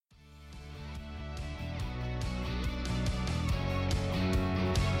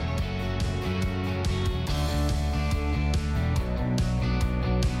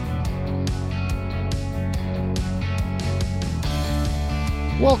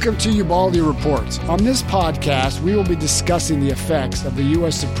Welcome to Ubaldi Reports. On this podcast, we will be discussing the effects of the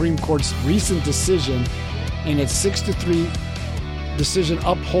U.S. Supreme Court's recent decision in its 6-3 decision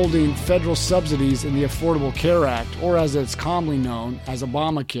upholding federal subsidies in the Affordable Care Act, or as it's commonly known as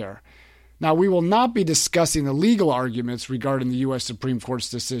Obamacare. Now, we will not be discussing the legal arguments regarding the U.S. Supreme Court's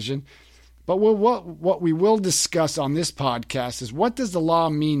decision, but what we will discuss on this podcast is what does the law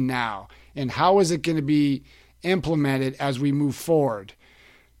mean now, and how is it going to be implemented as we move forward.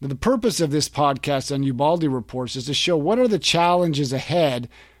 Now, the purpose of this podcast on Ubaldi Reports is to show what are the challenges ahead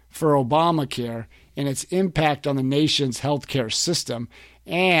for Obamacare and its impact on the nation's healthcare system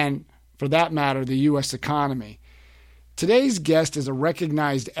and, for that matter, the U.S. economy. Today's guest is a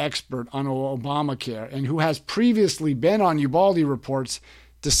recognized expert on Obamacare and who has previously been on Ubaldi Reports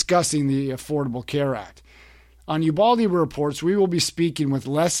discussing the Affordable Care Act. On Ubaldi Reports, we will be speaking with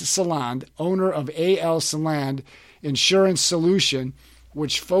Les Saland, owner of Les Saland Insurance Solution,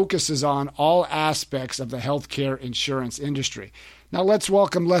 which focuses on all aspects of the healthcare insurance industry. Now let's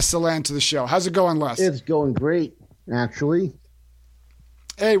welcome Les Saland to the show. How's it going, Les? It's going great, actually.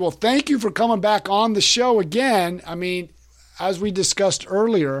 Hey, well, thank you for coming back on the show again. I mean, as we discussed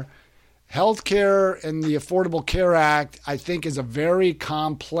earlier, healthcare and the Affordable Care Act, I think, is a very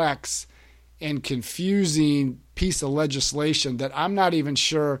complex and confusing piece of legislation that I'm not even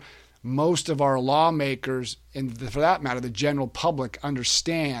sure most of our lawmakers, and for that matter, the general public,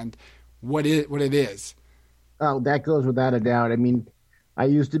 understand what it is. Oh, that goes without a doubt. I mean, I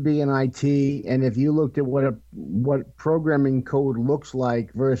used to be in IT, and if you looked at what programming code looks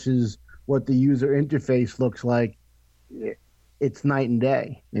like versus what the user interface looks like, it's night and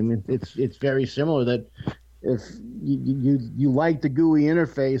day. I mean, it's very similar. That if you like the GUI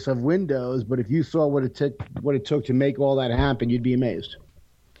interface of Windows, but if you saw what it took to make all that happen, you'd be amazed.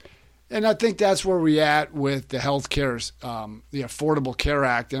 And I think that's where we're at with the healthcare, the Affordable Care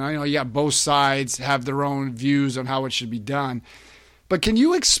Act. And I know, both sides have their own views on how it should be done. But can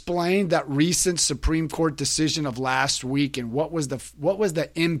you explain that recent Supreme Court decision of last week and what was the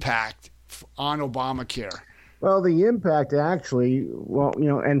impact on Obamacare? Well, the impact actually,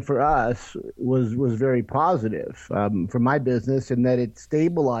 and for us was very positive for my business in that it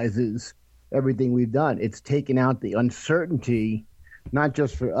stabilizes everything we've done. It's taken out the uncertainty, not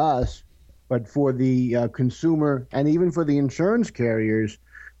just for us, but for the consumer and even for the insurance carriers,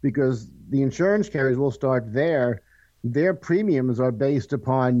 because the insurance carriers will start there. Their premiums are based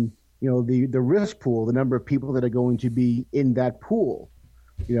upon, the risk pool, the number of people that are going to be in that pool,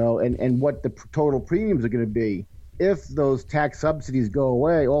 and what the total premiums are going to be. If those tax subsidies go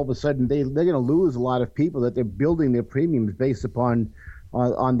away, all of a sudden they're going to lose a lot of people that they're building their premiums based upon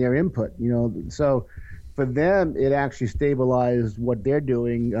on their input, So for them, it actually stabilized what they're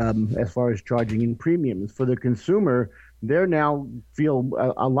doing as far as charging in premiums. For the consumer, they're now feel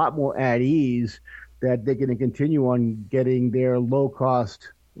a lot more at ease that they're going to continue on getting their low-cost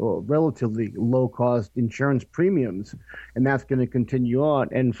or relatively low-cost insurance premiums, and that's going to continue on.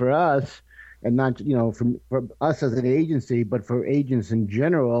 And for us, and not for us as an agency, but for agents in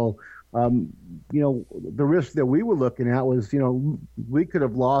general, the risk that we were looking at was, we could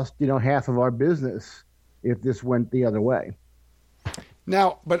have lost, half of our business if this went the other way.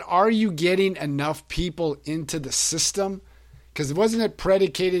 Now, but are you getting enough people into the system? Because wasn't it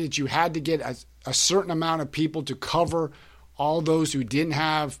predicated that you had to get a certain amount of people to cover all those who didn't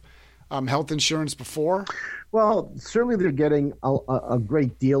have health insurance before? Well, certainly they're getting a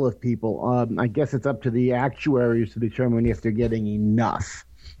great deal of people. I guess it's up to the actuaries to determine if they're getting enough,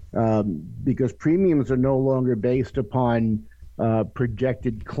 because premiums are no longer based upon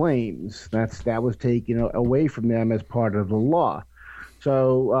projected claims. That was taken away from them as part of the law.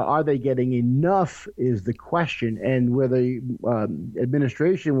 So are they getting enough is the question. And where the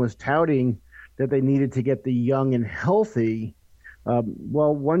administration was touting that they needed to get the young and healthy,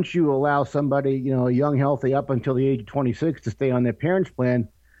 well, once you allow somebody, young, healthy up until the age of 26 to stay on their parents' plan,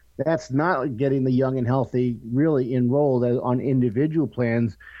 that's not getting the young and healthy really enrolled on individual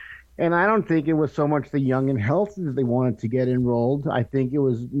plans. And I don't think it was so much the young and healthy that they wanted to get enrolled. I think it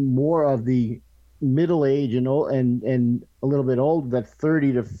was more of the middle age and a little bit older, that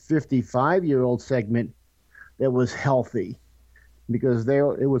 30 to 55-year-old segment that was healthy, because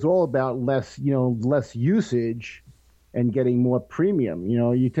it was all about less usage and getting more premium.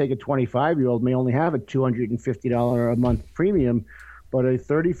 You take a 25-year-old may only have a $250 a month premium, but a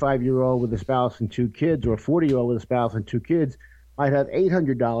 35-year-old with a spouse and two kids, or a 40-year-old with a spouse and two kids, might have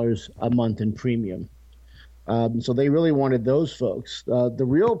 $800 a month in premium. So they really wanted those folks. The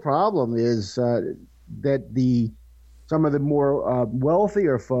real problem is that some of the more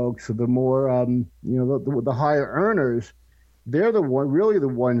wealthier folks, the more the higher earners, they're really the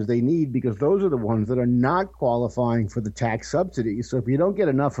ones they need, because those are the ones that are not qualifying for the tax subsidies. So if you don't get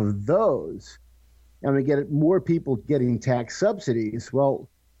enough of those, and we get more people getting tax subsidies, well,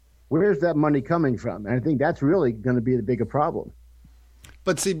 where's that money coming from? And I think that's really going to be the bigger problem.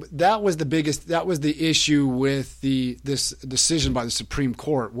 But see, that was the issue with this decision by the Supreme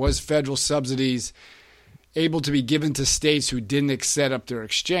Court, was federal subsidies able to be given to states who didn't set up their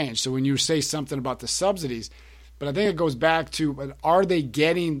exchange. So when you say something about the subsidies, but I think it goes back to, are they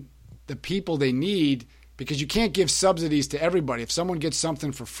getting the people they need? Because you can't give subsidies to everybody. If someone gets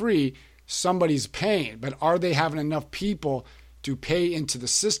something for free, somebody's paying. But are they having enough people to pay into the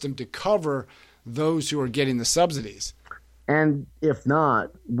system to cover those who are getting the subsidies? And if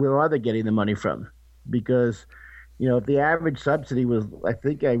not, where are they getting the money from? Because, if the average subsidy was, I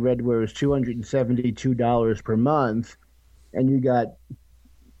think I read where it was $272 per month, and you got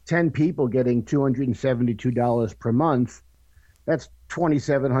 10 people getting $272 per month, that's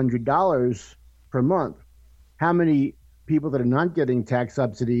 $2,700 per month. How many people that are not getting tax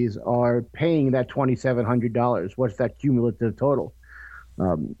subsidies are paying that $2,700? What's that cumulative total?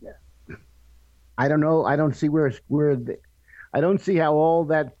 I don't know. I don't see I don't see how all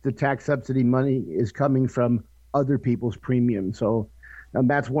that the tax subsidy money is coming from other people's premiums. So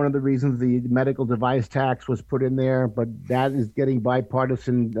that's one of the reasons the medical device tax was put in there, but that is getting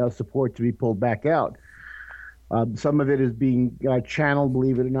bipartisan support to be pulled back out. Some of it is being channeled,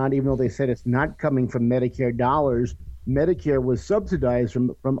 believe it or not, even though they said it's not coming from Medicare dollars. Medicare was subsidized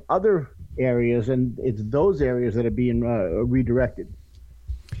from other areas, and it's those areas that are being redirected.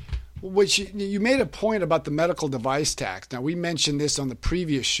 Which you made a point about the medical device tax. Now, we mentioned this on the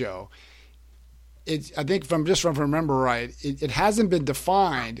previous show. I think if I remember right, it hasn't been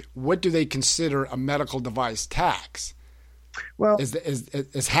defined. What do they consider a medical device tax? Well, has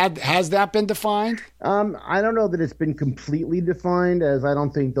that been defined? I don't know that it's been completely defined, as I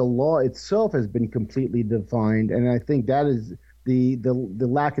don't think the law itself has been completely defined, and I think that is the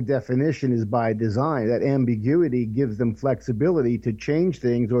lack of definition is by design. That ambiguity gives them flexibility to change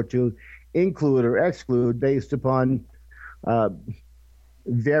things or to include or exclude based upon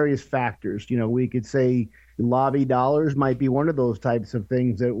various factors. We could say lobby dollars might be one of those types of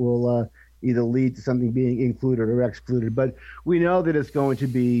things that will either lead to something being included or excluded. But we know that it's going to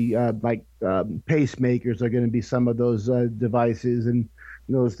be like pacemakers are going to be some of those devices, and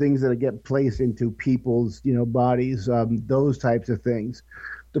those things that get placed into people's, bodies, those types of things.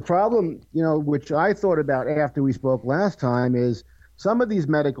 The problem, which I thought about after we spoke last time, is some of these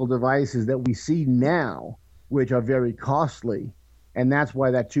medical devices that we see now, which are very costly, and that's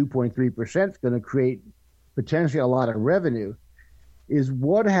why that 2.3% is going to create potentially a lot of revenue, is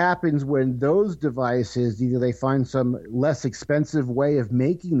what happens when those devices, either they find some less expensive way of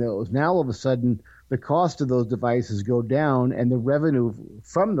making those. Now, all of a sudden, the cost of those devices go down, and the revenue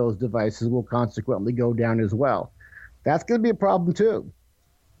from those devices will consequently go down as well. That's going to be a problem too.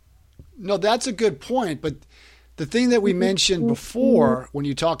 No, that's a good point. But the thing that we mentioned before, when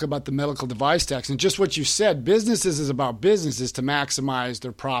you talk about the medical device tax, and just what you said, businesses is about businesses to maximize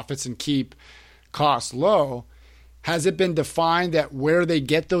their profits and keep costs low. Has it been defined that where they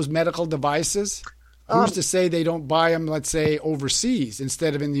get those medical devices? Who's to say they don't buy them, let's say, overseas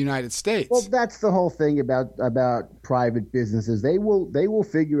instead of in the United States? Well, that's the whole thing about private businesses. They will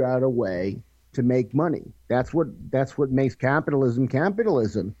figure out a way to make money. That's what makes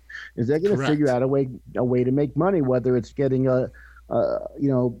capitalism. Is they're going to figure out a way to make money, whether it's getting we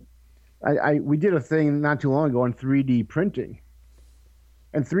did a thing not too long ago on 3D printing.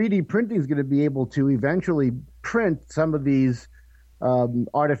 And 3D printing is going to be able to eventually print some of these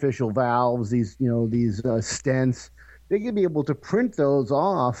artificial valves, these stents. They're going to be able to print those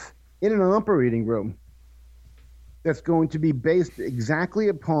off in an operating room. That's going to be based exactly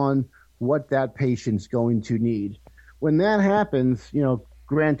upon what that patient's going to need. When that happens,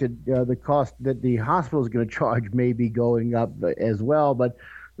 granted, the cost that the hospital is going to charge may be going up as well, but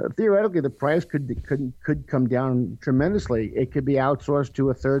theoretically, the price could come down tremendously. It could be outsourced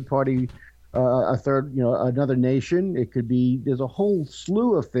to a third party, another nation. It could be. There's a whole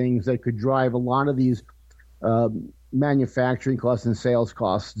slew of things that could drive a lot of these manufacturing costs and sales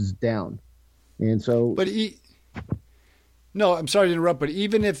costs down. And so, no, I'm sorry to interrupt, but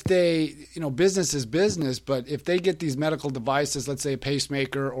even if they, business is business, but if they get these medical devices, let's say a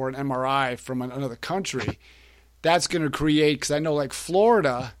pacemaker or an MRI from another country, that's going to create, because I know like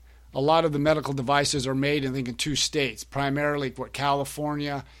Florida, a lot of the medical devices are made, I think, in two states, primarily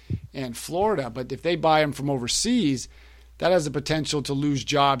California and Florida. But if they buy them from overseas, that has the potential to lose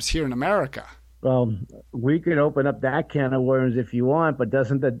jobs here in America. Well, we could open up that can of worms if you want, but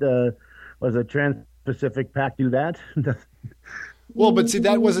doesn't the Trans-Pacific Pact do that? Well, but see,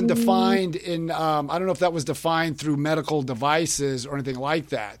 that wasn't defined in, I don't know if that was defined through medical devices or anything like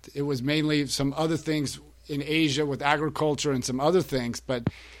that. It was mainly some other things in Asia with agriculture and some other things, but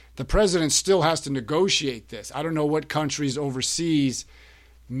the president still has to negotiate this. I don't know what countries overseas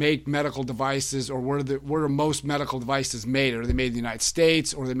make medical devices, or where are most medical devices made? Are they made in the United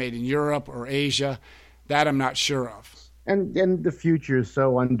States, or are they made in Europe or Asia? That I'm not sure of. And the future is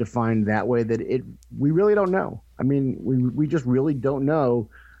so undefined that way that we really don't know. I mean, we just really don't know.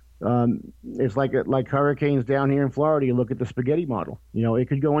 It's like hurricanes down here in Florida. You look at the spaghetti model. You know, it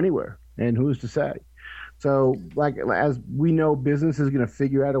could go anywhere, and who's to say? So, like, as we know, business is going to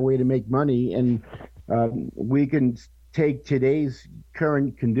figure out a way to make money, and we can take today's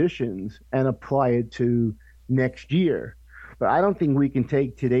current conditions and apply it to next year. But I don't think we can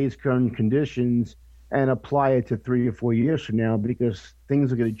take today's current conditions and apply it to 3 or 4 years from now, because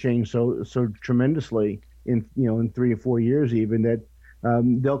things are going to change so tremendously in 3 or 4 years even, that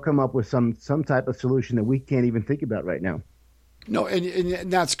they'll come up with some type of solution that we can't even think about right now. No,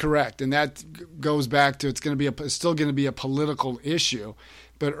 and that's correct, and that goes back to it's still going to be a political issue.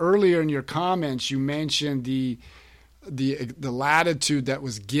 But earlier in your comments, you mentioned the latitude that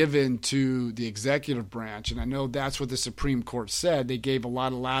was given to the executive branch, and I know that's what the Supreme Court said. They gave a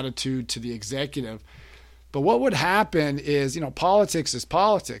lot of latitude to the executive. But what would happen is, politics is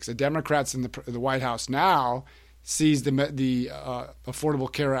politics. The Democrats in the White House now sees the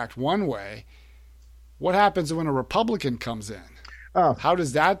Affordable Care Act one way. What happens when a Republican comes in? Oh, how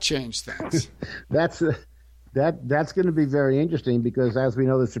does that change things? That's going to be very interesting, because, as we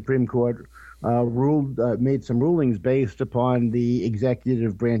know, the Supreme Court made some rulings based upon the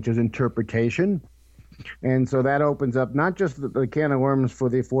executive branch's interpretation. And so that opens up not just the can of worms for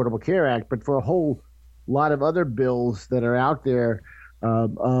the Affordable Care Act, but for a whole lot of other bills that are out there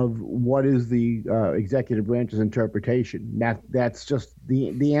of what is the executive branch's interpretation. That's just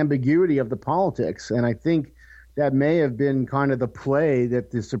the ambiguity of the politics. And I think that may have been kind of the play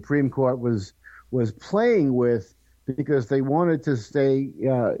that the Supreme Court was playing with, because they wanted to stay,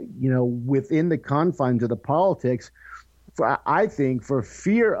 within the confines of the politics. I think for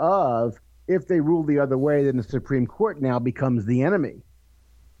fear of, if they rule the other way, then the Supreme Court now becomes the enemy.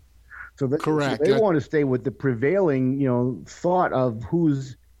 Correct. So they want to stay with the prevailing, thought of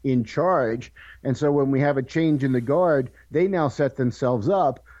who's in charge. And so when we have a change in the guard, they now set themselves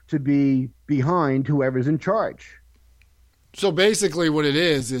up to be behind whoever's in charge. So basically what it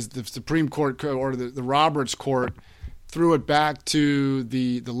is the Supreme Court, or the Roberts Court, threw it back to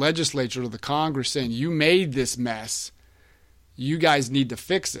the legislature, or the Congress, saying, you made this mess. You guys need to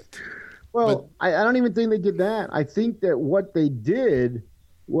fix it. Well, I don't even think they did that. I think that what they did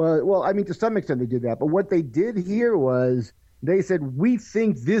was, to some extent they did that, but what they did here was they said, we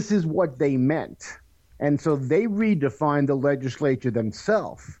think this is what they meant. And so they redefined the legislature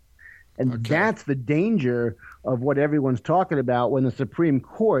themselves. And That's the danger of what everyone's talking about when the Supreme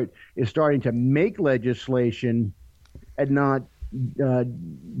Court is starting to make legislation and not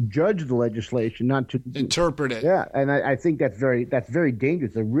judge the legislation, not to interpret it. Yeah, and I think that's very dangerous.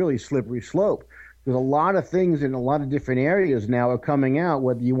 It's a really slippery slope. There's a lot of things in a lot of different areas now are coming out,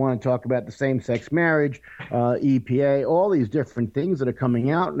 whether you want to talk about the same-sex marriage, EPA, all these different things that are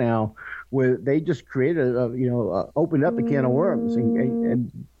coming out now, where they just created opened up a can of worms,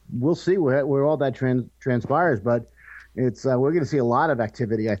 and we'll see where all that transpires. But it's we're going to see a lot of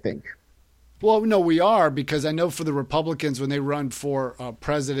activity, I think. Well, no, we are, because I know for the Republicans, when they run for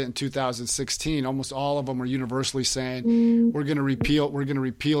president in 2016, almost all of them are universally saying, we're going to repeal, and we're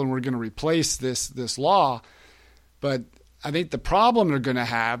going to replace this law. But I think the problem they're going to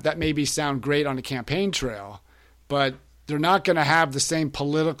have, that maybe sound great on a campaign trail, but they're not going to have the same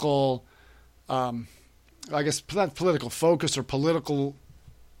political, not political focus or political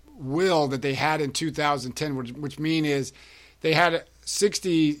will that they had in 2010, which means they had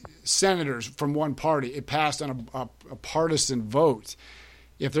 60 senators from one party. It passed on a partisan vote.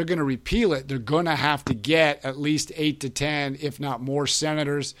 If they're going to repeal it, they're going to have to get at least 8 to 10, if not more,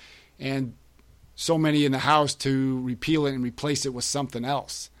 senators and so many in the House to repeal it and replace it with something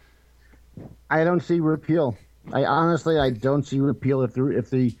else. I don't see repeal. I don't see repeal.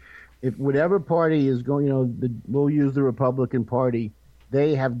 If whatever party is going, we'll use the Republican Party.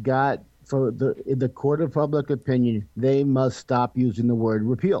 They have got, for the court of public opinion, they must stop using the word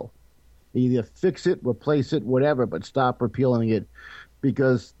repeal. Either fix it, replace it, whatever, but stop repealing it,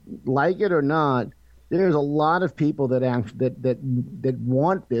 because, like it or not, there's a lot of people that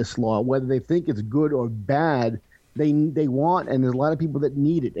want this law, whether they think it's good or bad. They want, and there's a lot of people that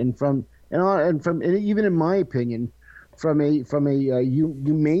need it. And even in my opinion, from a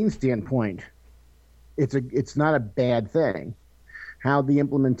humane standpoint, it's not a bad thing. How the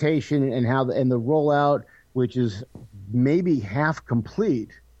implementation and the rollout, which is maybe half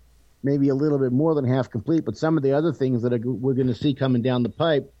complete, maybe a little bit more than half complete, but some of the other things that we're going to see coming down the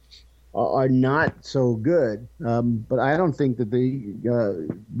pipe are not so good. But I don't think that the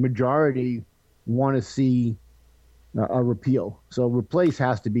majority want to see a repeal. So replace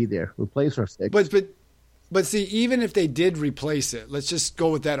has to be there. Replace or fix. But see, even if they did replace it, let's just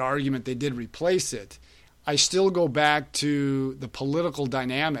go with that argument. They did replace it. I still go back to the political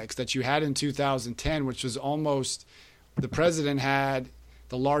dynamics that you had in 2010, which was almost the president had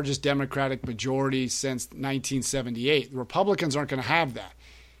the largest Democratic majority since 1978. The Republicans aren't going to have that.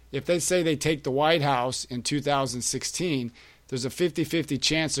 If they say they take the White House in 2016, there's a 50-50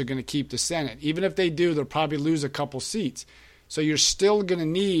 chance they're going to keep the Senate. Even if they do, they'll probably lose a couple seats. So you're still going to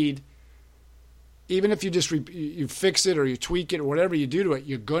need, even if you just you fix it or you tweak it or whatever you do to it,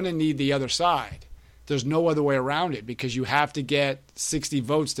 you're going to need the other side. There's no other way around it because you have to get 60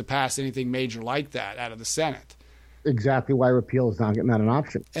 votes to pass anything major like that out of the Senate. Exactly why repeal is not an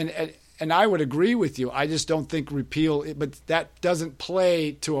option. And I would agree with you. I just don't think repeal, but that doesn't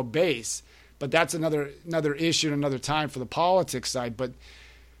play to a base. But that's another issue and another time for the politics side. But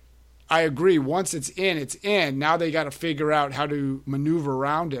I agree. Once it's in, it's in. Now they got to figure out how to maneuver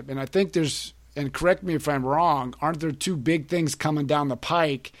around it. And I think there's, and correct me if I'm wrong, aren't there two big things coming down the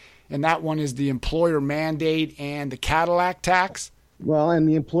pike? And that one is the employer mandate and the Cadillac tax. Well, and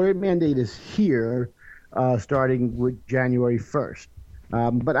the employer mandate is here starting with January 1st.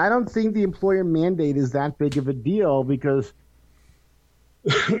 But I don't think the employer mandate is that big of a deal because,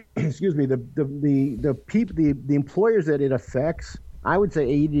 excuse me, the employers that it affects, I would say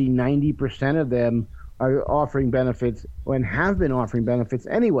 80-90% of them are offering benefits and have been offering benefits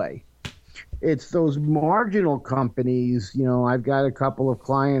anyway. It's those marginal companies. You know, I've got a couple of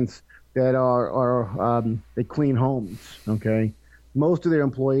clients that they clean homes. Okay, most of their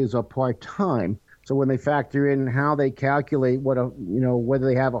employees are part-time. So when they factor in how they calculate whether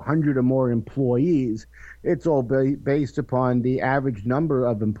they have 100 or more employees, it's all based upon the average number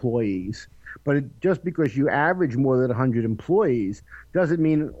of employees. But just because you average more than 100 employees doesn't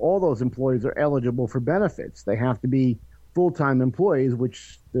mean all those employees are eligible for benefits. They have to be full-time employees,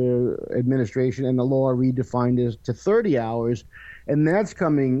 which the administration and the law redefined as to 30 hours, and that's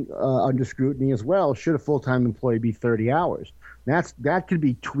coming under scrutiny as well. Should a full-time employee be 30 hours? That could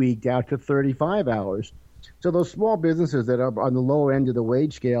be tweaked out to 35 hours. So those small businesses that are on the lower end of the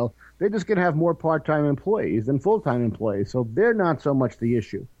wage scale, they're just going to have more part-time employees than full-time employees, so they're not so much the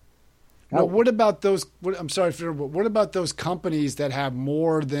issue. Now, what about those? I'm sorry, but what about those companies that have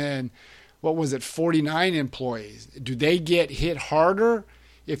more than 49 employees? Do they get hit harder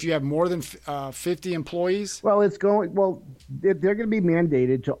if you have more than 50 employees? Well, they're going to be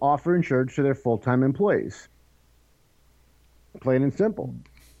mandated to offer insurance to their full-time employees. Plain and simple.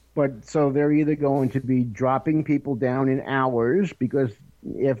 But so they're either going to be dropping people down in hours because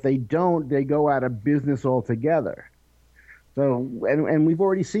if they don't, they go out of business altogether. So, and we've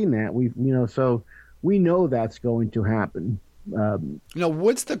already seen that. So we know that's going to happen.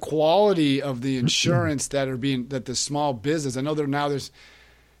 What's the quality of the insurance that the small business? I know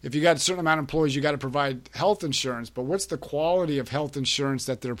if you got a certain amount of employees, you got to provide health insurance. But what's the quality of health insurance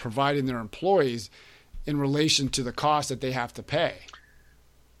that they're providing their employees in relation to the cost that they have to pay?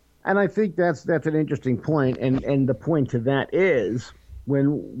 And I think that's an interesting point. And the point to that is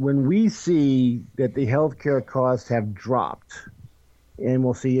when we see that the healthcare costs have dropped, and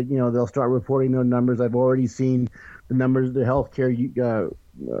we'll see it, they'll start reporting those numbers. I've already seen the numbers, the healthcare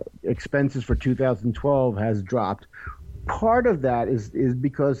expenses for 2012 has dropped. Part of that is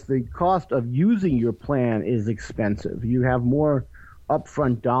because the cost of using your plan is expensive. You have more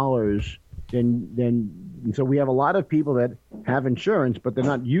upfront dollars so we have a lot of people that have insurance, but they're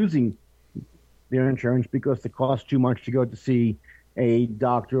not using their insurance because it costs too much to go to see a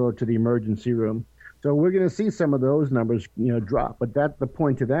doctor or to the emergency room. So we're going to see some of those numbers, drop. But the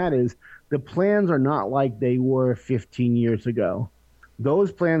point to that is the plans are not like they were 15 years ago.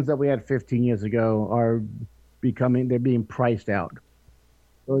 Those plans that we had 15 years ago are they're being priced out.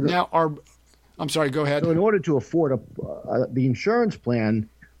 Now, I'm sorry, go ahead. So in order to afford the insurance plan,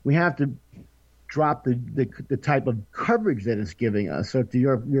 we have to drop the type of coverage that it's giving us. So to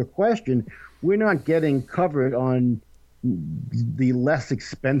your question, we're not getting covered on the less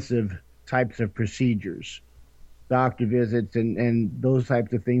expensive types of procedures, doctor visits and those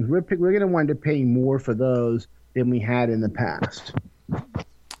types of things. We're going to wind up paying more for those than we had in the past.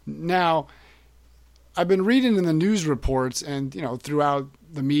 Now, I've been reading in the news reports and throughout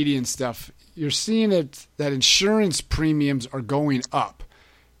the media and stuff, you're seeing that insurance premiums are going up.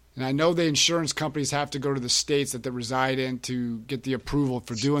 And I know the insurance companies have to go to the states that they reside in to get the approval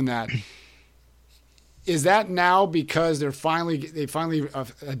for doing that. Is that now because they finally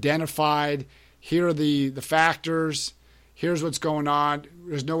identified, here are the factors, here's what's going on,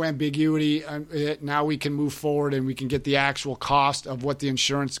 there's no ambiguity, now we can move forward and we can get the actual cost of what the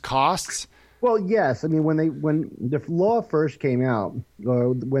insurance costs? Well, yes. I mean, when the law first came out,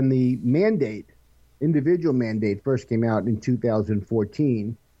 or when the individual mandate first came out in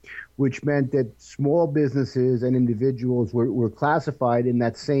 2014, which meant that small businesses and individuals were classified in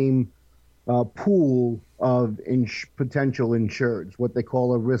that same pool of potential insureds, what they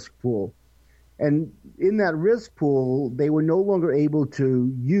call a risk pool. And in that risk pool, they were no longer able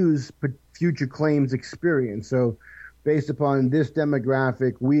to use future claims experience. So based upon this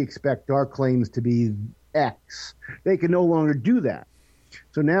demographic, we expect our claims to be X. They can no longer do that.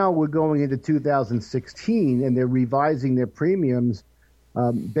 So now we're going into 2016, and they're revising their premiums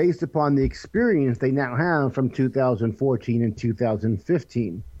based upon the experience they now have from 2014 and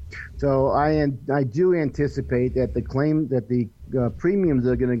 2015. So I do anticipate that the premiums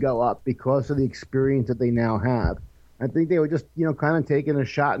are going to go up because of the experience that they now have. I think they were just kind of taking a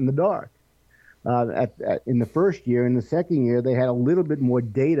shot in the dark. In the first year. In the second year, they had a little bit more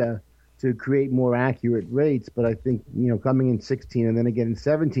data to create more accurate rates. But I think, coming in 16 and then again in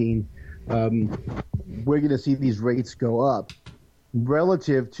 17, we're going to see these rates go up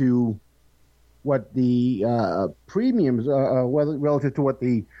relative to what the premiums are, relative to what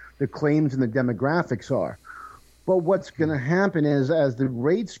the claims and the demographics are. But what's going to happen is, as the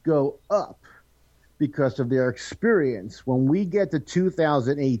rates go up because of their experience, when we get to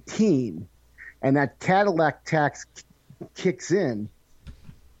 2018, and that Cadillac tax kicks in,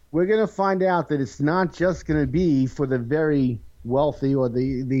 we're going to find out that it's not just going to be for the very wealthy or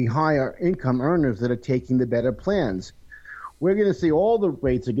the higher income earners that are taking the better plans. We're going to see all the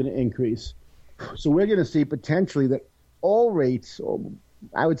rates are going to increase. So we're going to see potentially that all rates, or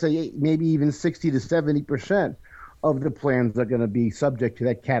I would say maybe even 60 to 70% of the plans are going to be subject to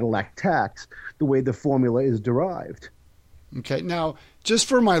that Cadillac tax, the way the formula is derived. Okay. Now, just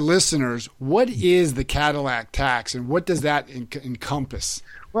for my listeners, what is the Cadillac tax and what does that encompass?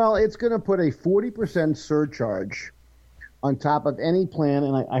 Well, it's going to put a 40% surcharge on top of any plan,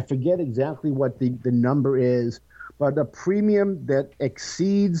 and I forget exactly what the number is, but a premium that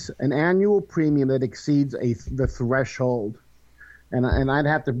exceeds an annual premium that exceeds the threshold. And I'd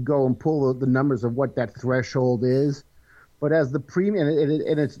have to go and pull the numbers of what that threshold is. But as the premium,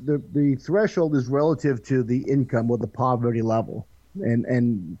 and it's the threshold is relative to the income or the poverty level,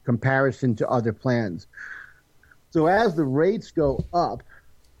 and comparison to other plans. So as the rates go up,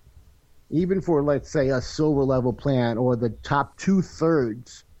 even for, let's say, a silver level plan or the top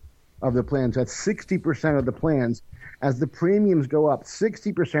 2/3 of the plans, that's 60% of the plans. As the premiums go up,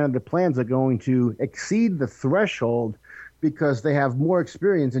 60% of the plans are going to exceed the threshold because they have more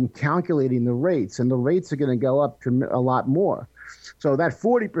experience in calculating the rates, and the rates are going to go up to a lot more. So that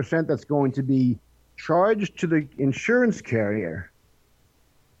 40% that's going to be charged to the insurance carrier,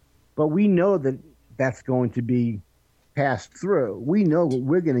 but we know that that's going to be passed through. We know that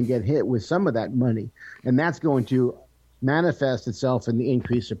we're going to get hit with some of that money, and that's going to manifest itself in the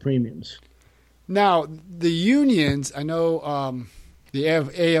increase of premiums. Now, the unions, I know the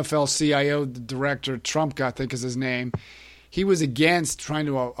AFL-CIO, the director, Trump, I think is his name, he was against trying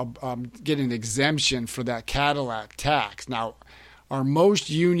to get an exemption for that Cadillac tax. Now, are most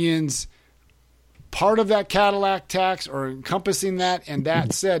unions part of that Cadillac tax or encompassing that? And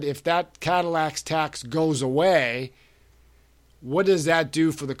that said, if that Cadillac tax goes away, what does that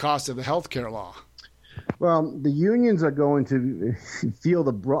do for the cost of the healthcare law? Well, the unions are going to feel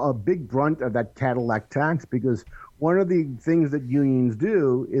a big brunt of that Cadillac tax because one of the things that unions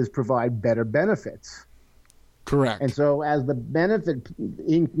do is provide better benefits. Correct. And so as the benefits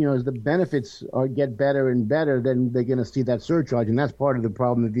get better and better, then they're going to see that surcharge. And that's part of the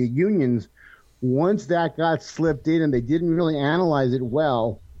problem of the unions. Once that got slipped in and they didn't really analyze it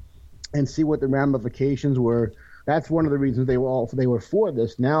well and see what the ramifications were, that's one of the reasons they were for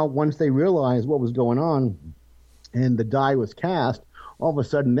this. Now, once they realized what was going on and the die was cast, all of a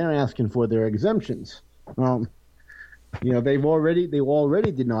sudden they're asking for their exemptions. They've already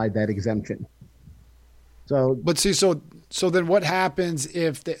denied that exemption. So, but see, so then what happens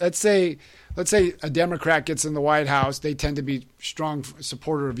if let's say a Democrat gets in the White House, they tend to be strong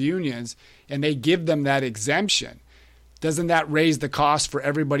supporter of unions, and they give them that exemption. Doesn't that raise the cost for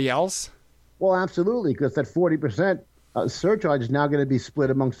everybody else? Well, absolutely, because that 40% surcharge is now going to be split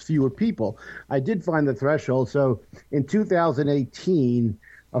amongst fewer people. I did find the threshold. So in 2018,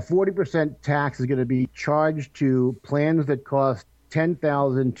 a 40% tax is going to be charged to plans that cost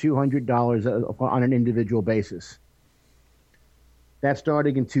 $10,200 on an individual basis. That's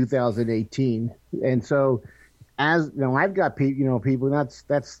starting in 2018. And so, as you know, I've got people,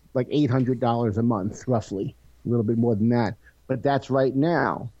 that's like $800 a month, roughly, a little bit more than that. But that's right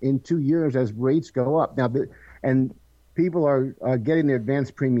now. In 2 years, as rates go up now, and people are getting their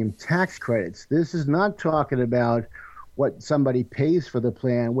advanced premium tax credits. This is not talking about what somebody pays for the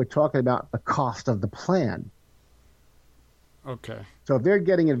plan. We're talking about the cost of the plan. Okay. So if they're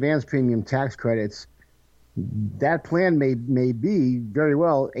getting advanced premium tax credits, that plan may be very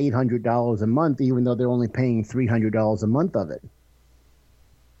well $800 a month, even though they're only paying $300 a month of it.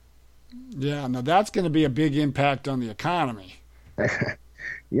 Yeah, now that's going to be a big impact on the economy.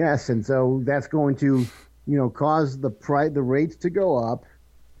 Yes, and so that's going to, cause the rates to go up,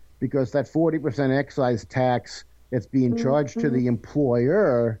 because that 40% excise tax that's being charged to the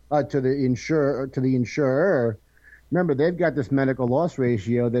employer, to the insurer. Remember, they've got this medical loss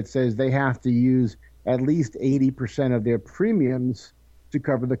ratio that says they have to use at least 80% of their premiums to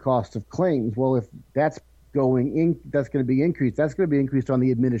cover the cost of claims. Well, if that's going to be increased. That's going to be increased on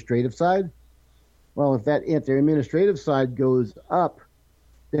the administrative side. Well, if their administrative side goes up,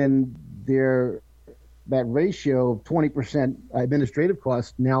 then that ratio of 20% administrative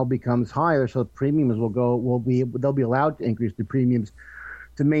costs now becomes higher. So premiums they'll be allowed to increase the premiums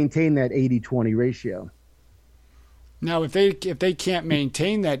to maintain that 80-20 ratio. Now, if they can't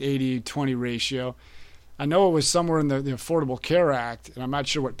maintain that 80-20 ratio, I know it was somewhere in the Affordable Care Act, and I'm not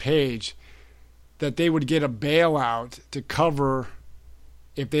sure what page, that they would get a bailout to cover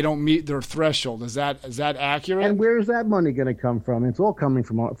if they don't meet their threshold. Is that accurate? And where is that money going to come from? It's all coming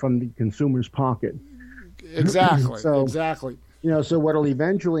from the consumer's pocket. Exactly. So, exactly. So what will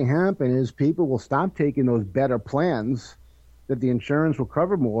eventually happen is people will stop taking those better plans that the insurance will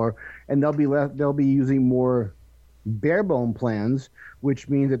cover more, and they'll be using more bare bone plans, which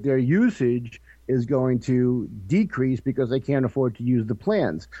means that their usage is going to decrease because they can't afford to use the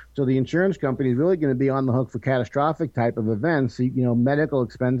plans. So the insurance company is really going to be on the hook for catastrophic type of events, medical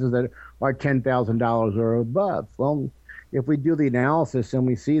expenses that are $10,000 or above. Well, if we do the analysis and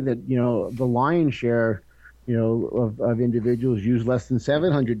we see that, the lion's share, of individuals use less than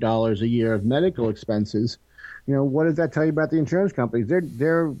 $700 a year of medical expenses, what does that tell you about the insurance companies?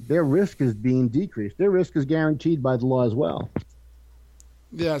 Their risk is being decreased. Their risk is guaranteed by the law as well.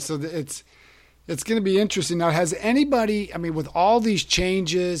 Yeah, so it's going to be interesting. Now, has anybody, with all these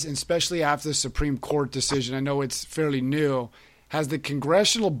changes, and especially after the Supreme Court decision, I know it's fairly new, has the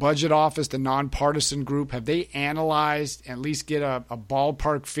Congressional Budget Office, the nonpartisan group, have they analyzed, at least get a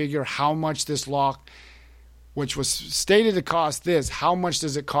ballpark figure, how much this law, which was stated to cost this, how much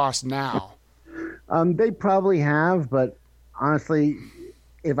does it cost now? They probably have, but honestly,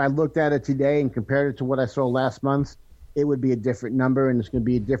 if I looked at it today and compared it to what I saw last month, it would be a different number, and it's going to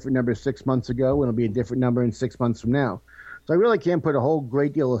be a different number 6 months ago, and it'll be a different number in 6 months from now. So I really can't put a whole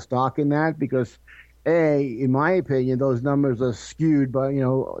great deal of stock in that because, in my opinion, those numbers are skewed by,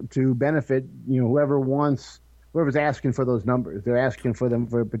 to benefit, whoever's asking for those numbers. They're asking for them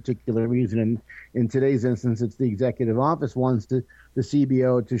for a particular reason. And in today's instance, it's the executive office wants the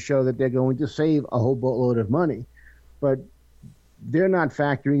CBO to show that they're going to save a whole boatload of money. But they're not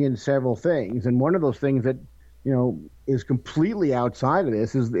factoring in several things. And one of those things that, is completely outside of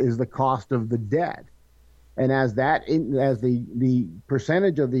this is the cost of the debt. And as the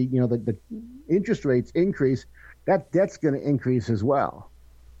percentage of the interest rates increase, that debt's going to increase as well.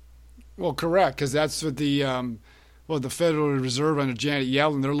 Well, correct, because that's what the Federal Reserve under Janet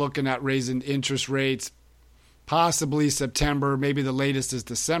Yellen, they're looking at raising interest rates possibly September, maybe the latest is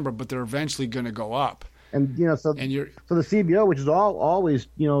December, but they're eventually going to go up. And so the CBO, which is always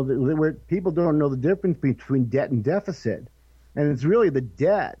where people don't know the difference between debt and deficit, and it's really the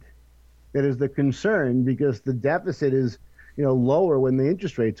debt that is the concern because the deficit is lower when the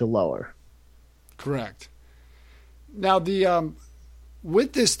interest rates are lower. Correct. Now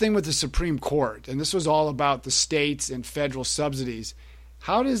with this thing with the Supreme Court, and this was all about the states and federal subsidies,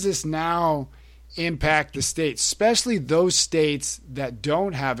 how does this now impact the states, especially those states that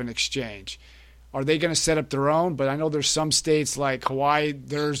don't have an exchange? Are they going to set up their own? But I know there's some states like Hawaii,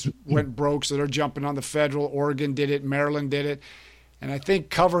 theirs went broke, so they're jumping on the federal. Oregon did it. Maryland did it. And I think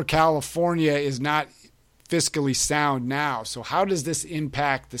Cover California is not fiscally sound now. So how does this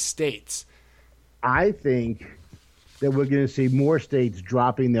impact the states? I think that we're going to see more states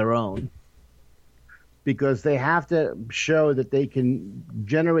dropping their own because they have to show that they can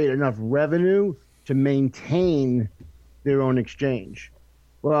generate enough revenue to maintain their own exchange.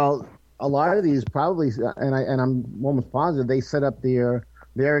 Well, a lot of these probably, and I'm almost positive, they set up their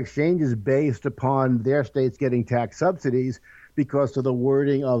exchanges based upon their states getting tax subsidies. because of the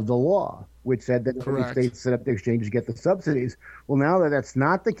wording of the law, which said that only states set up the exchanges get the subsidies. Well, now that that's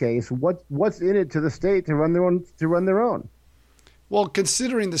not the case, what's in it to the state to run their own? Well,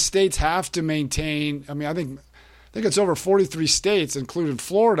 considering the states have to maintain, I mean, I think it's over 43 states, including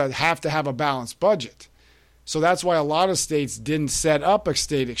Florida, have to have a balanced budget. So that's why a lot of states didn't set up a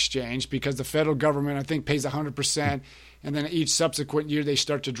state exchange, because the federal government, I think, pays 100%, and then each subsequent year they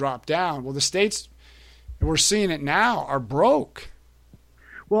start to drop down. Well, the states, we're seeing it now, are broke.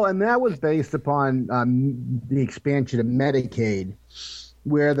 Well, and that was based upon the expansion of Medicaid,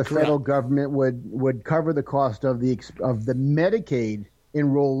 where the federal government would cover the cost of the Medicaid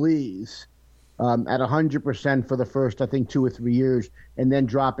enrollees at 100% for the first, I think, 2 or 3 years, and then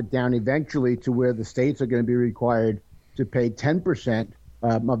drop it down eventually to where the states are going to be required to pay 10%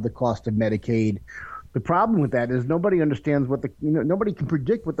 of the cost of Medicaid. The problem with that is nobody understands nobody can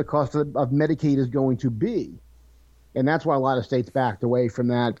predict what the cost of Medicaid is going to be. And that's why a lot of states backed away from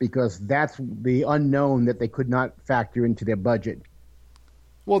that, because that's the unknown that they could not factor into their budget.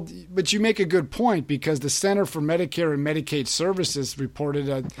 Well, but you make a good point, because the Center for Medicare and Medicaid Services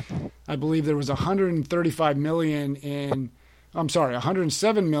reported, I believe there was $107 million in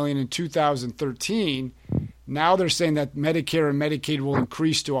 2013. Now they're saying that Medicare and Medicaid will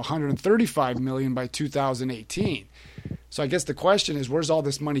increase to $135 million by 2018. So I guess the question is, where's all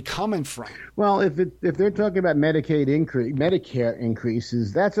this money coming from? Well, if they're talking about Medicare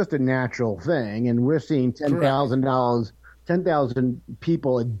increases, that's just a natural thing, and we're seeing $10,000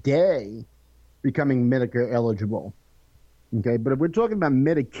 people a day becoming Medicare eligible. Okay, but if we're talking about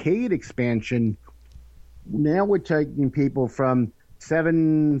Medicaid expansion, now we're taking people from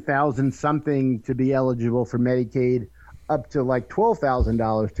 7,000 something to be eligible for Medicaid up to like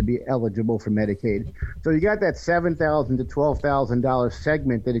 $12,000 to be eligible for Medicaid. So you got that $7,000 to $12,000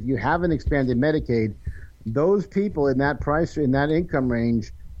 segment that if you haven't expanded Medicaid, those people in that income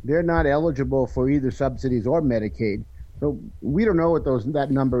range, they're not eligible for either subsidies or Medicaid. So we don't know what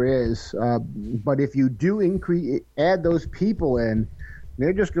that number is, but if you do add those people in,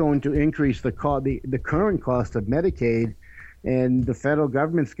 they're just going to increase the current cost of Medicaid, and the federal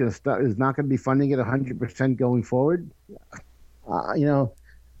government's is not going to be funding it 100% going forward.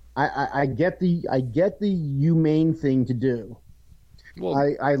 I get the humane thing to do.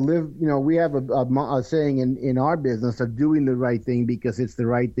 Well, I live, we have a saying in our business of doing the right thing because it's the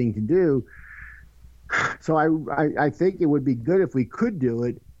right thing to do. So I think it would be good if we could do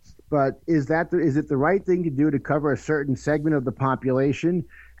it, but is it the right thing to do to cover a certain segment of the population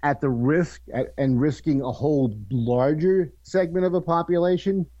at the risk and risking a whole larger segment of the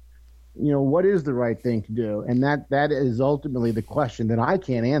population? What is the right thing to do? And that is ultimately the question that I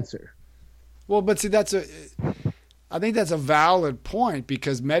can't answer. Well, but see, I think that's a valid point,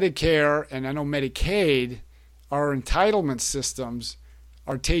 because Medicare and I know Medicaid, our entitlement systems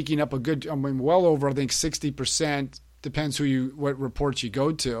are taking up well over, I think, 60%, depends what reports you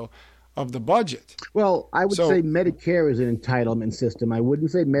go to, of the budget. Well, I would say Medicare is an entitlement system. I wouldn't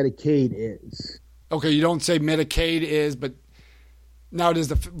say Medicaid is. Okay, you don't say Medicaid is, but now it is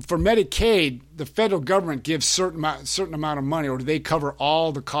for Medicaid, the federal government gives certain amount of money, or do they cover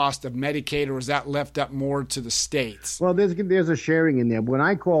all the cost of Medicaid, or is that left up more to the states? Well, there's a sharing in there. When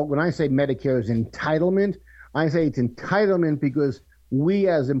I say Medicare is entitlement, I say it's entitlement because we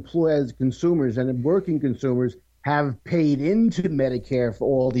as consumers and working consumers have paid into Medicare for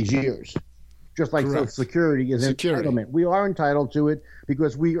all these years, just like Social Security is entitlement. We are entitled to it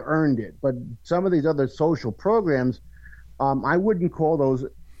because we earned it. But some of these other social programs, I wouldn't call those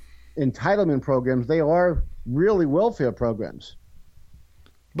entitlement programs. They are really welfare programs.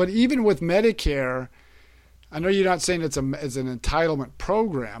 But even with Medicare, I know you're not saying it's an entitlement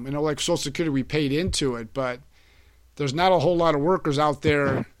program. Like Social Security, we paid into it, but there's not a whole lot of workers out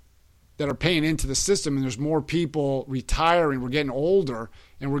there that are paying into the system, and there's more people retiring. We're getting older,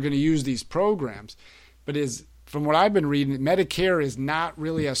 and we're going to use these programs. But from what I've been reading, Medicare is not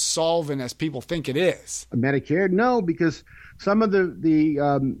really as solvent as people think it is. Medicare? No, because some of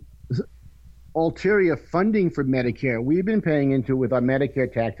the ulterior funding for Medicare, we've been paying into with our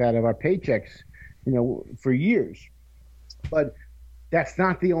Medicare tax out of our paychecks, for years. But that's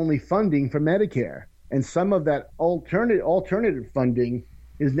not the only funding for Medicare. And some of that alternative funding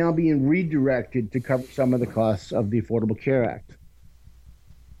is now being redirected to cover some of the costs of the Affordable Care Act.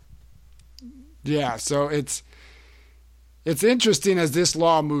 Yeah, so it's interesting as this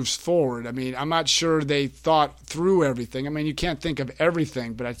law moves forward. I mean, I'm not sure they thought through everything. I mean, you can't think of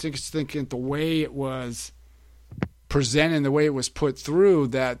everything, but I think it's thinking the way it was presented, the way it was put through,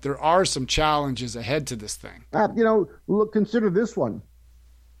 that there are some challenges ahead to this thing. Look, consider this one.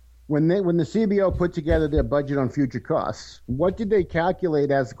 when the CBO put together their budget on future costs, what did they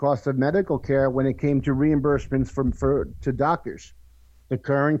calculate as the cost of medical care when it came to reimbursements to doctors? The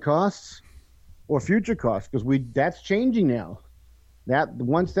current costs or future costs? Because that's changing now. That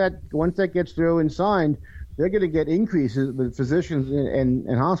once that gets through and signed, they're going to get increases. The physicians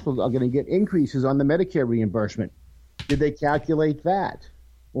and hospitals are going to get increases on the Medicare reimbursement. Did they calculate that?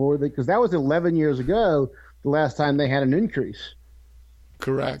 Or because that was 11 years ago, the last time they had an increase.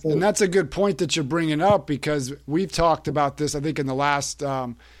 Correct. And that's a good point that you're bringing up, because we've talked about this, I think, in the last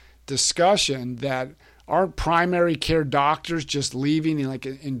discussion, that aren't primary care doctors just leaving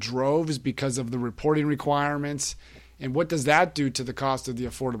in droves because of the reporting requirements? And what does that do to the cost of the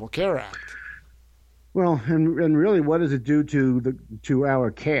Affordable Care Act? Well, and really, what does it do to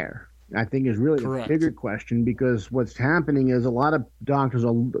our care? I think is really Correct. a bigger question, because what's happening is a lot of doctors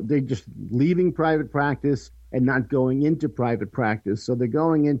they're just leaving private practice and not going into private practice. So they're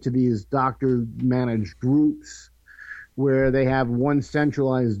going into these doctor-managed groups where they have one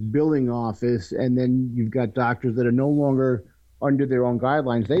centralized billing office, and then you've got doctors that are no longer under their own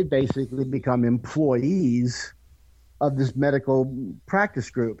guidelines. They basically become employees of this medical practice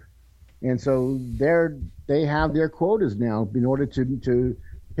group. And so they have their quotas now. In order to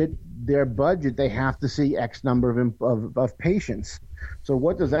hit their budget, they have to see X number of patients. So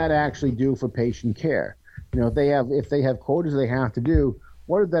what does that actually do for patient care? If they have quotas they have to do,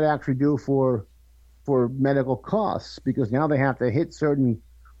 what does that actually do for medical costs? Because now they have to hit certain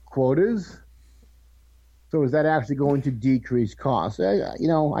quotas. So is that actually going to decrease costs?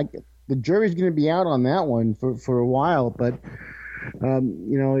 The jury's going to be out on that one for a while. But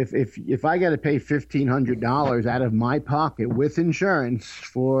if I got to pay $1,500 out of my pocket with insurance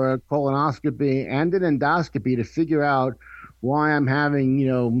for a colonoscopy and an endoscopy to figure out why I'm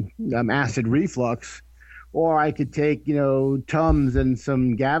having acid reflux, or I could take Tums and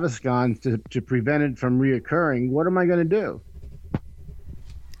some Gaviscon to prevent it from reoccurring, what am I going to do?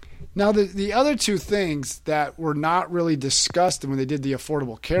 Now, the other two things that were not really discussed when they did the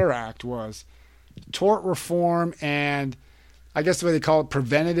Affordable Care Act was tort reform and, I guess the way they call it,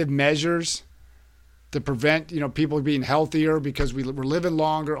 preventative measures to prevent people being healthier, because we're living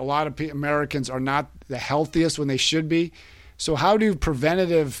longer. A lot of Americans are not the healthiest when they should be. So how do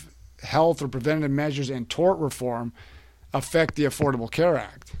preventative health or preventative measures and tort reform affect the Affordable Care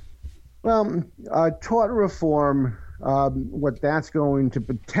Act? Well, tort reform, what that's going to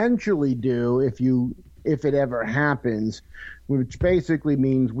potentially do if it ever happens, which basically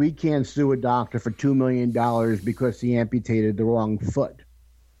means we can't sue a doctor for $2 million because he amputated the wrong foot.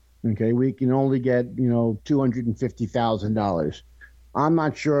 Okay, we can only get $250,000. I'm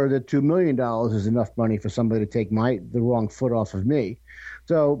not sure that $2 million is enough money for somebody to take the wrong foot off of me.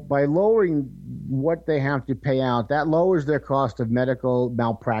 So by lowering what they have to pay out, that lowers their cost of medical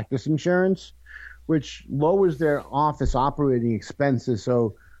malpractice insurance, which lowers their office operating expenses.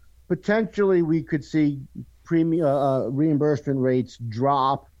 So potentially we could see reimbursement rates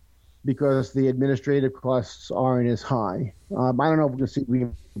drop because the administrative costs aren't as high. I don't know if we're going to see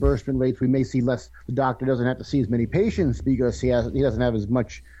reimbursement rates. We may see less. The doctor doesn't have to see as many patients because he doesn't have as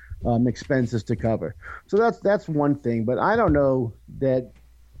much expenses to cover. So that's one thing. But I don't know that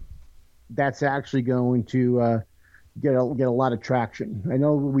that's actually going to get a lot of traction. I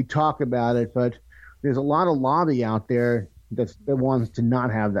know we talk about it, but there's a lot of lobby out there that wants to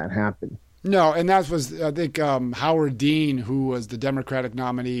not have that happen. No, and that was, I think, Howard Dean, who was the Democratic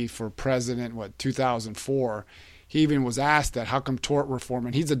nominee for president, 2004, he even was asked that, how come tort reform?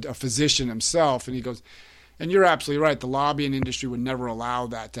 And he's a physician himself, and he goes, and you're absolutely right, the lobbying industry would never allow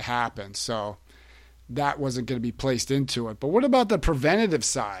that to happen, so that wasn't going to be placed into it. But what about the preventative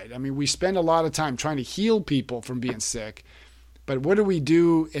side? I mean, we spend a lot of time trying to heal people from being sick, but what do we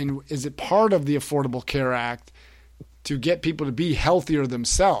do, and is it part of the Affordable Care Act to get people to be healthier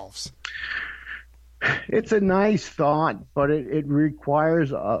themselves? It's a nice thought, but it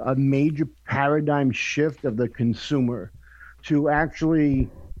requires a major paradigm shift of the consumer to actually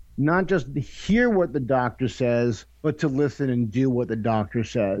not just hear what the doctor says, but to listen and do what the doctor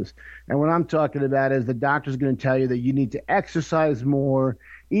says. And what I'm talking about is the doctor's going to tell you that you need to exercise more,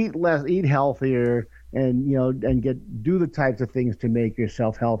 eat less, eat healthier, and do the types of things to make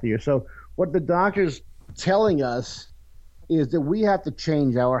yourself healthier. So what the doctor's telling us is that we have to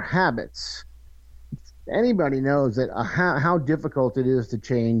change our habits. Anybody knows that how difficult it is to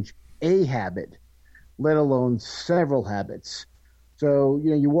change a habit, let alone several habits. So,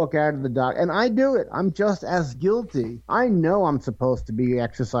 you walk out of the doc, and I do it. I'm just as guilty. I know I'm supposed to be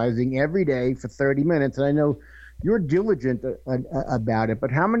exercising every day for 30 minutes, and I know you're diligent about it,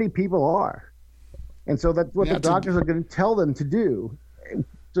 but how many people are? And so that's what the doctors are going to tell them to do.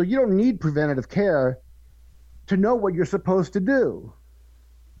 So you don't need preventative care to know what you're supposed to do.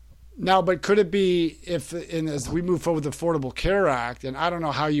 Now, but could it be as we move forward with the Affordable Care Act, and I don't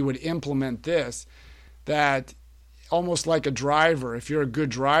know how you would implement this, that almost like a driver, if you're a good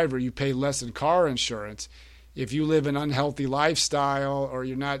driver, you pay less in car insurance. If you live an unhealthy lifestyle or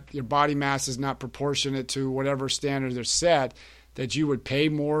your body mass is not proportionate to whatever standards are set, that you would pay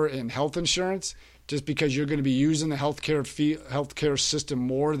more in health insurance just because you're going to be using the healthcare system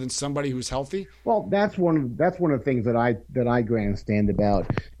more than somebody who's healthy? Well, that's one of the things that I grandstand about,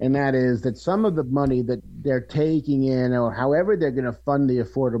 and that is that some of the money that they're taking in, or however they're going to fund the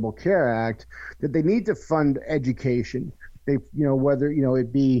Affordable Care Act, that they need to fund education. They, whether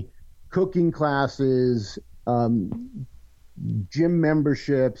it be cooking classes, gym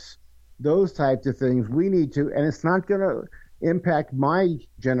memberships, those types of things. We need to, and it's not going to impact my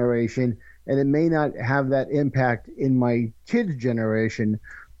generation, and it may not have that impact in my kids' generation.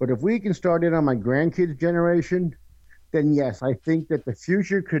 But if we can start it on my grandkids' generation, then yes, I think that the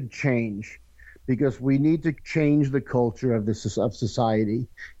future could change, because we need to change the culture of society,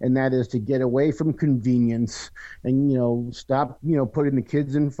 and that is to get away from convenience and stop putting the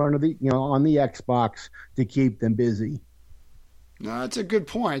kids in front of on the Xbox to keep them busy. No, that's a good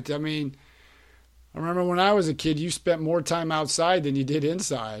point. I mean, I remember when I was a kid, you spent more time outside than you did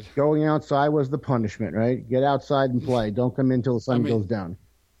inside. Going outside was the punishment, right? Get outside and play. Don't come in until the sun goes down.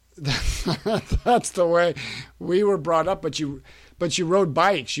 That's the way we were brought up. But you rode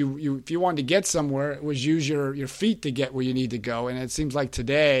bikes. You if you wanted to get somewhere, it was use your feet to get where you need to go. And it seems like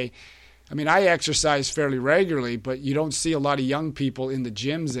today, I mean, I exercise fairly regularly, but you don't see a lot of young people in the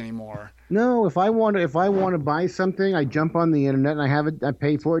gyms anymore. No, if I want to buy something, I jump on the internet and I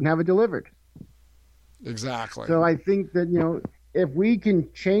pay for it and have it delivered. Exactly. So I think that, if we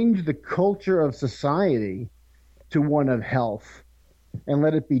can change the culture of society to one of health and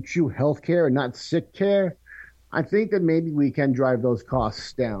let it be true health care and not sick care, I think that maybe we can drive those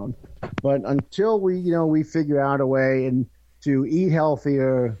costs down. But until we figure out a way and to eat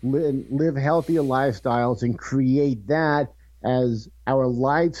healthier, live healthier lifestyles and create that as our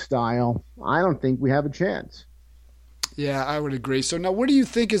lifestyle, I don't think we have a chance. Yeah, I would agree. So now what do you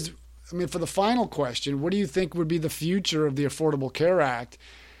think for the final question, what do you think would be the future of the Affordable Care Act,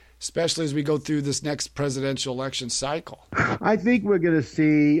 especially as we go through this next presidential election cycle? I think we're going to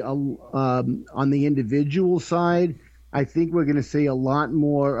see, on the individual side, I think we're going to see a lot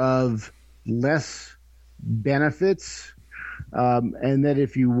more of less benefits, and that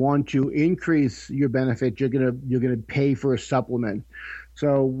if you want to increase your benefit, you're going to pay for a supplement.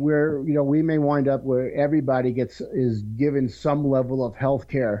 So we may wind up where everybody is given some level of health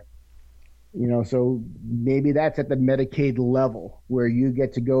care. So maybe that's at the Medicaid level where you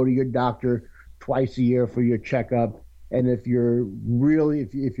get to go to your doctor twice a year for your checkup. And if you're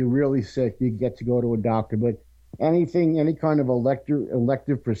really sick, you get to go to a doctor. But any kind of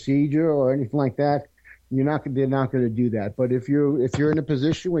elective procedure or anything like that, they're not going to do that. But if you're in a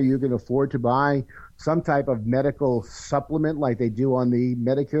position where you can afford to buy some type of medical supplement like they do on the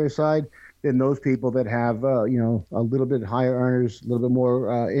Medicare side, then those people that have a little bit higher earners, a little bit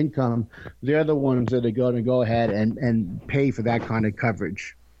more income, they're the ones that are going to go ahead and pay for that kind of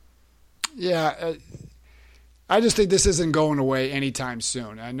coverage. Yeah, I just think this isn't going away anytime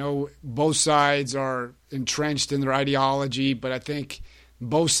soon. I know both sides are entrenched in their ideology, but I think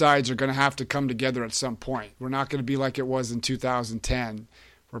both sides are going to have to come together at some point. We're not going to be like it was in 2010,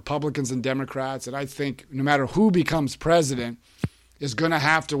 Republicans and Democrats, and I think no matter who becomes president is going to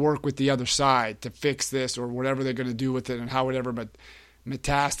have to work with the other side to fix this or whatever they're going to do with it and how it ever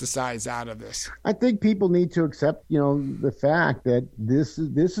metastasize out of this. I think people need to accept, the fact that this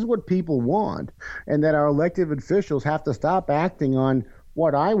is what people want, and that our elected officials have to stop acting on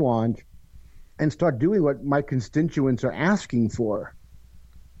what I want and start doing what my constituents are asking for.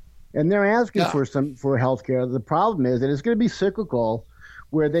 And they're asking for health care. The problem is that it's going to be cyclical,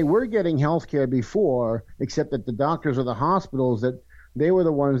 where they were getting health care before, except that the doctors or the hospitals, that they were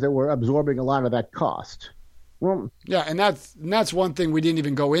the ones that were absorbing a lot of that cost. Well, yeah, and that's one thing we didn't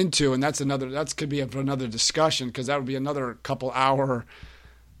even go into, and that could be another discussion, because that would be another couple hour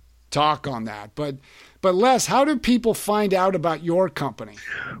talk on that. But Les, how do people find out about your company?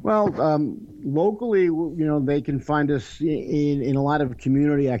 Well, locally, they can find us in a lot of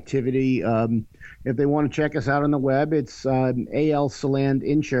community activity. If they want to check us out on the web, it's AL Saland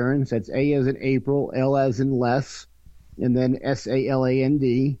Insurance. That's A as in April, L as in Les, and then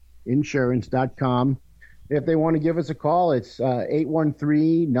SALAND, insurance.com. If they want to give us a call, it's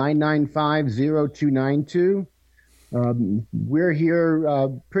 813-995-0292. We're here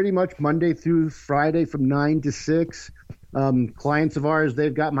pretty much Monday through Friday from 9 to 6. Clients of ours,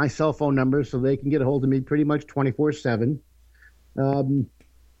 they've got my cell phone number, so they can get a hold of me pretty much 24/7.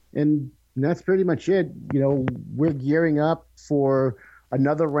 And that's pretty much it. We're gearing up for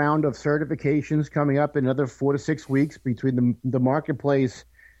another round of certifications coming up in another 4 to 6 weeks between the marketplace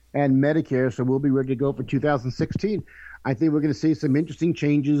and Medicare. So we'll be ready to go for 2016. I think we're going to see some interesting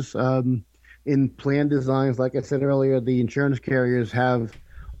changes in plan designs. Like I said earlier, the insurance carriers have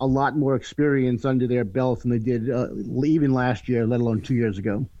a lot more experience under their belt than they did even last year, let alone 2 years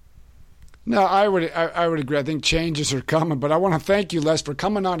ago. No, I would agree. I think changes are coming, but I want to thank you, Les, for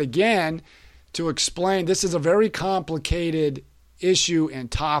coming on again to explain. This is a very complicated issue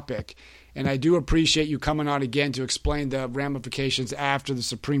and topic, and I do appreciate you coming on again to explain the ramifications after the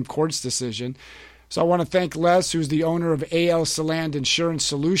Supreme Court's decision. So I want to thank Les, who's the owner of Les Saland Insurance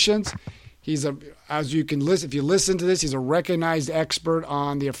Solutions. As you can listen, if you listen to this, he's a recognized expert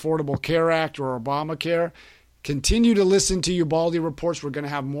on the Affordable Care Act or Obamacare. Continue to listen to Ubaldi Reports. We're going to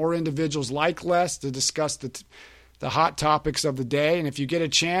have more individuals like Les to discuss the hot topics of the day. And if you get a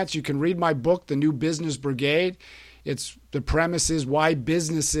chance, you can read my book, The New Business Brigade. The premise is why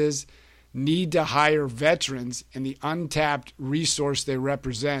businesses need to hire veterans and the untapped resource they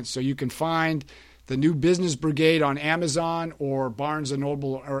represent. So you can find The New Business Brigade on Amazon or Barnes &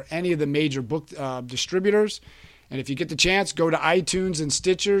 Noble or any of the major book distributors. And if you get the chance, go to iTunes and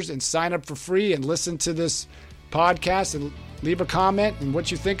Stitchers and sign up for free and listen to this podcast and leave a comment and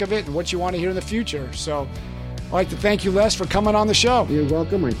what you think of it and what you want to hear in the future. So I'd like to thank you, Les, for coming on the show. You're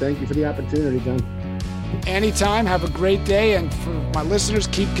welcome, and thank you for the opportunity, John. Anytime. Have a great day. And for my listeners,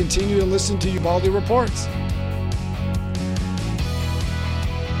 continue to listen to Ubaldi Reports.